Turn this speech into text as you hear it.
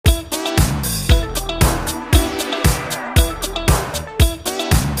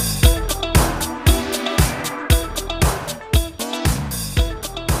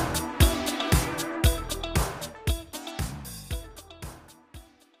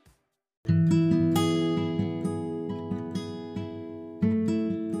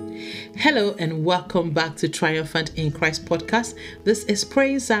Hello and welcome back to Triumphant in Christ podcast. This is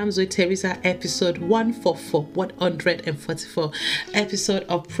Praying Psalms with Theresa, episode 144 episode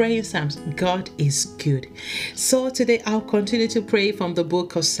of Praying Psalms. God is good. So today I'll continue to pray from the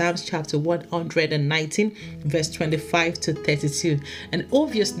book of Psalms chapter 119 verse 25 to 32, and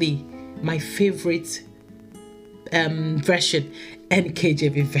obviously my favorite version,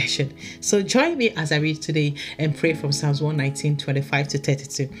 NKJV version. So join me as I read today and pray from Psalms 119, 25 to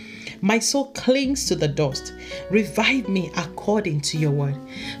 32. My soul clings to the dust. Revive me according to your word.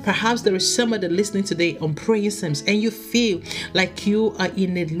 Perhaps there is somebody listening today on Praying Psalms and you feel like you are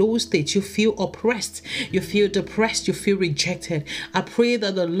in a low state. You feel oppressed. You feel depressed. You feel rejected. I pray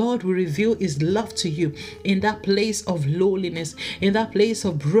that the Lord will reveal his love to you in that place of lowliness, in that place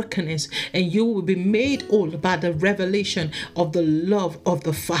of brokenness, and you will be made whole by the revelation of the love of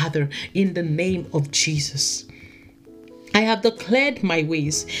the Father in the name of Jesus. I have declared my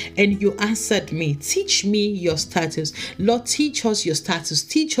ways, and you answered me. Teach me your statutes. Lord, teach us your statutes.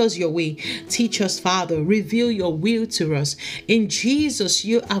 Teach us your way. Teach us, Father. Reveal your will to us. In Jesus,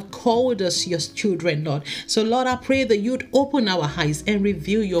 you have called us your children, Lord. So, Lord, I pray that you'd open our eyes and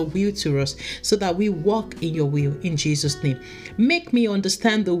reveal your will to us so that we walk in your will. In Jesus' name. Make me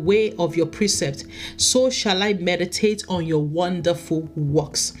understand the way of your precept. So shall I meditate on your wonderful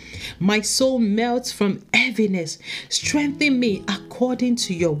works. My soul melts from heaviness. Strengthen me according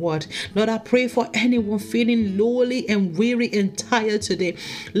to your word. Lord, I pray for anyone feeling lowly and weary and tired today.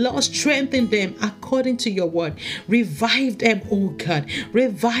 Lord, strengthen them according to your word. Revive them, oh God.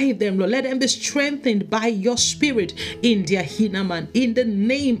 Revive them, Lord. Let them be strengthened by your spirit in their inner man. In the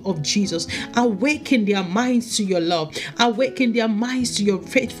name of Jesus, awaken their minds to your love. Awaken their minds to your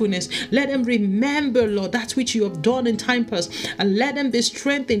faithfulness. Let them remember, Lord, that which you have done in time past. And let them be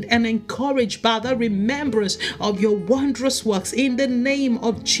strengthened and encouraged by the remembrance of your wondrous works in the name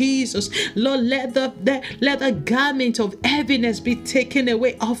of Jesus. Lord, let the garment of heaviness be taken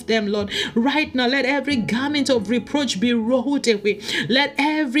away off them, Lord. Right now, let every garment of reproach be rolled away. Let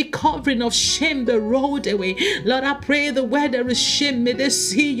every covering of shame be rolled away. Lord, I pray that where there is shame, may they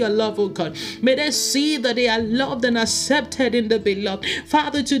see your love, oh God. May they see that they are loved and accepted in the beloved.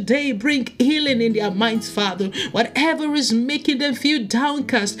 Father, today bring healing in their minds, Father. Whatever is making them feel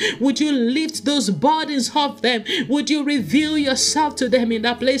downcast, would you lift those burdens off them? Would you reveal yourself to them in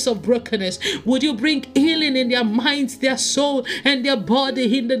that place of brokenness? Would you bring healing in their minds, their soul, and their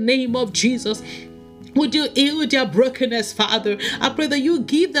body in the name of Jesus? Would you heal their brokenness, Father? I pray that you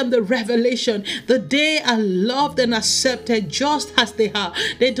give them the revelation that they are loved and accepted just as they are.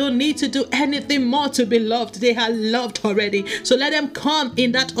 They don't need to do anything more to be loved. They are loved already. So let them come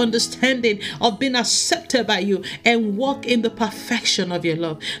in that understanding of being accepted by you and walk in the perfection of your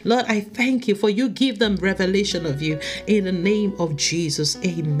love. Lord, I thank you for you give them revelation of you in the name of Jesus.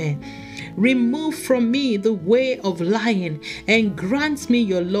 Amen. Remove from me the way of lying and grant me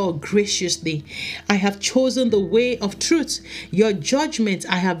your law graciously. I have chosen the way of truth. Your judgment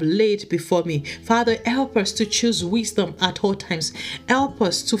I have laid before me. Father, help us to choose wisdom at all times. Help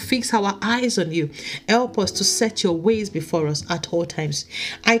us to fix our eyes on you. Help us to set your ways before us at all times.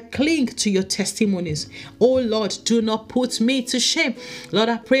 I cling to your testimonies. Oh Lord, do not put me to shame. Lord,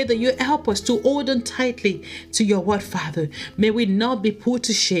 I pray that you help us to hold on tightly to your word, Father. May we not be put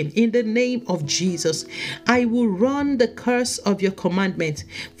to shame in the name of Jesus. I will run the course of your commandment,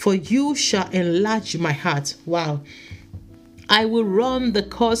 for you shall enlarge my heart. Wow. I will run the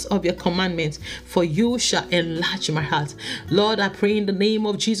course of your commandments, for you shall enlarge my heart. Lord, I pray in the name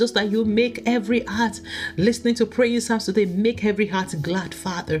of Jesus that you make every heart listening to Praying Psalms today, make every heart glad,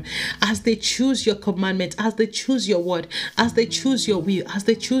 Father, as they choose your commandment, as they choose your word, as they choose your will, as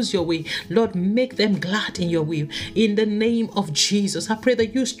they choose your way. Lord, make them glad in your will. In the name of Jesus, I pray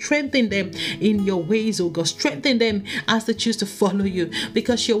that you strengthen them in your ways, oh God. Strengthen them as they choose to follow you,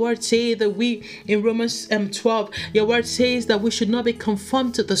 because your word says that we, in Romans 12, your word says that we should not be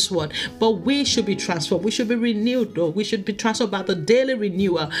conformed to this world, but we should be transformed. We should be renewed, though. We should be transformed by the daily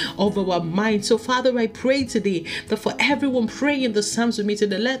renewal of our mind. So, Father, I pray today that for everyone praying the Psalms with me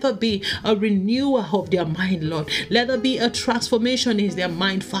today, let there be a renewal of their mind, Lord. Let there be a transformation in their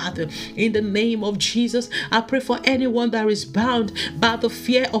mind, Father. In the name of Jesus, I pray for anyone that is bound by the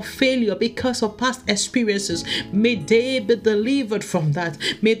fear of failure because of past experiences. May they be delivered from that.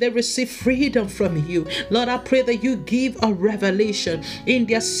 May they receive freedom from you. Lord, I pray that you give a revelation in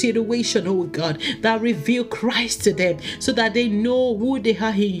their situation, oh God, that reveal Christ to them so that they know who they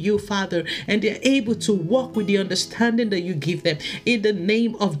are in you, Father, and they're able to walk with the understanding that you give them in the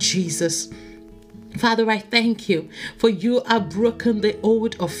name of Jesus. Father, I thank you for you have broken the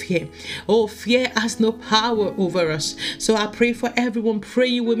hold of fear. Oh, fear has no power over us. So I pray for everyone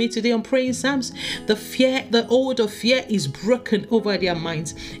praying with me today on Praying Psalms. The hold of fear is broken over their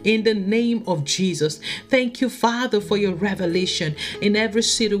minds in the name of Jesus. Thank you, Father, for your revelation in every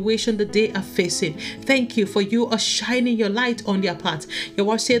situation that they are facing. Thank you for you are shining your light on their path. Your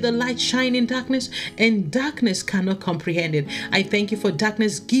word says the light shine in darkness and darkness cannot comprehend it. I thank you for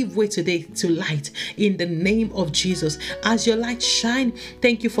darkness give way today to light. In the name of Jesus, as your light shine,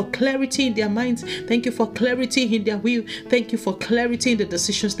 thank you for clarity in their minds. Thank you for clarity in their will. Thank you for clarity in the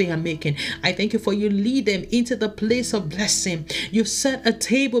decisions they are making. I thank you for you lead them into the place of blessing. You set a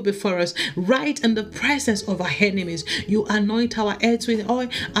table before us right in the presence of our enemies. You anoint our heads with oil.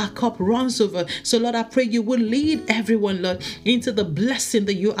 Our cup runs over. So Lord, I pray you will lead everyone, Lord, into the blessing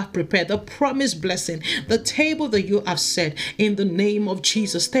that you have prepared, the promised blessing, the table that you have set in the name of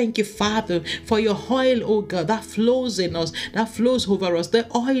Jesus. Thank you, Father, for your oil, oh God, that flows in us, that flows over us, the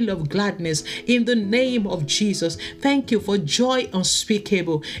oil of gladness in the name of Jesus. Thank you for joy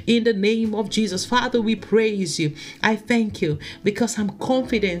unspeakable in the name of Jesus. Father, we praise you. I thank you because I'm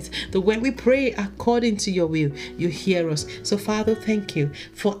confident that when we pray according to your will, you hear us. So Father, thank you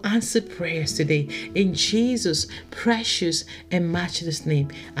for answered prayers today. In Jesus' precious and matchless name,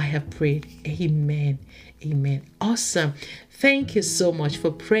 I have prayed. Amen. Amen. Awesome. Thank you so much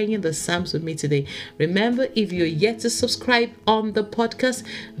for praying the Psalms with me today. Remember, if you're yet to subscribe on the podcast,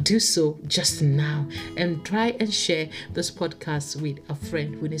 do so just now and try and share this podcast with a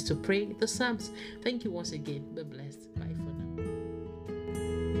friend who needs to pray the Psalms. Thank you once again. Be blessed. Bye.